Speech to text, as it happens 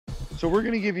So we're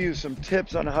going to give you some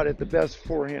tips on how to hit the best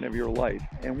forehand of your life.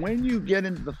 And when you get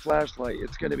into the flashlight,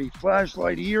 it's going to be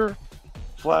flashlight here,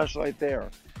 flashlight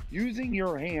there. Using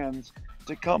your hands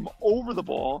to come over the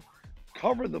ball,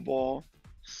 cover the ball,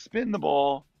 spin the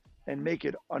ball, and make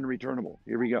it unreturnable.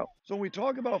 Here we go. So when we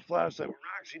talk about flashlight, we're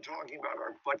actually talking about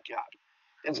our butt cap.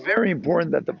 It's very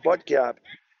important that the butt cap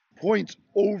points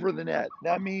over the net.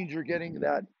 That means you're getting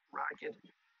that racket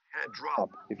head drop.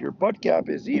 If your butt cap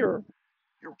is here,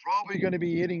 you're probably going to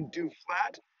be hitting too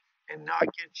flat and not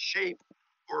get shape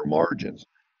or margins.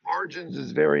 Margins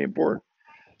is very important.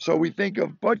 So we think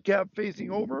of butt cap facing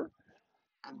over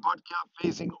and butt cap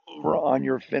facing over on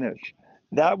your finish.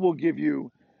 That will give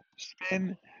you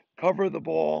spin, cover the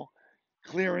ball,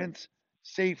 clearance,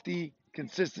 safety,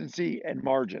 consistency, and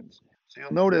margins. So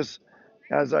you'll notice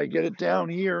as I get it down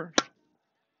here,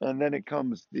 and then it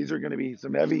comes, these are going to be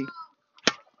some heavy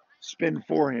spin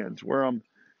forehands where I'm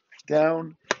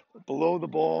down below the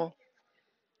ball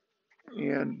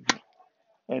and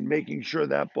making sure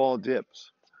that ball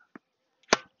dips.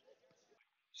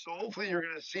 So hopefully you're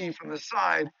going to see from the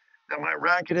side that my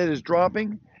racket head is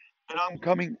dropping and I'm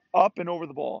coming up and over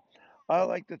the ball. I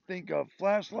like to think of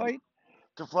flashlight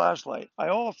to flashlight. I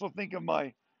also think of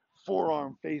my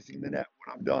forearm facing the net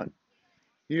when I'm done.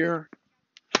 Here,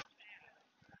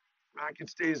 racket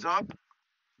stays up,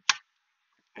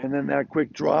 and then that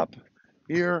quick drop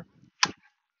here,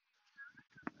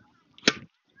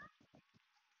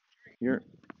 here.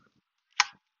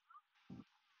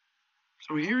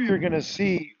 So here you're going to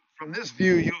see, from this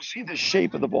view, you'll see the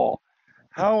shape of the ball,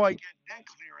 how I get net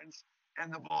clearance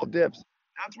and the ball dips.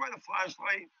 That's why the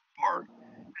flashlight part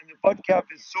and the butt cap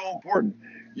is so important.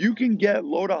 You can get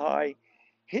low to high,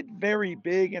 hit very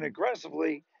big and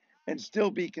aggressively, and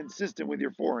still be consistent with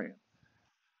your forehand.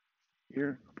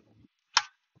 Here,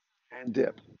 and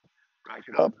dip. Rack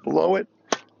it up below it,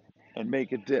 and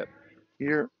make it dip.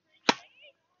 Here,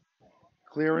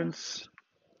 clearance,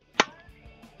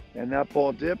 and that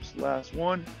ball dips. Last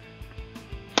one.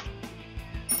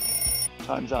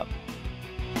 Time's up.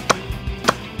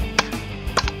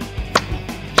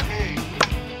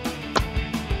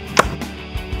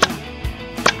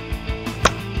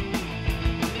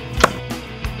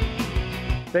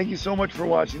 Thank you so much for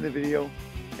watching the video,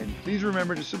 and please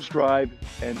remember to subscribe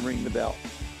and ring the bell.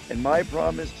 And my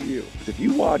promise to you is if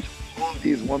you watch all of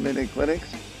these 1-minute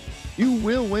clinics, you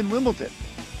will win Wimbledon.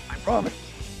 I promise.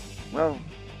 Well,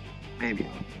 maybe.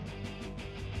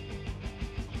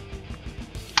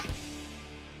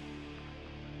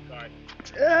 Sorry.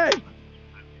 Hey!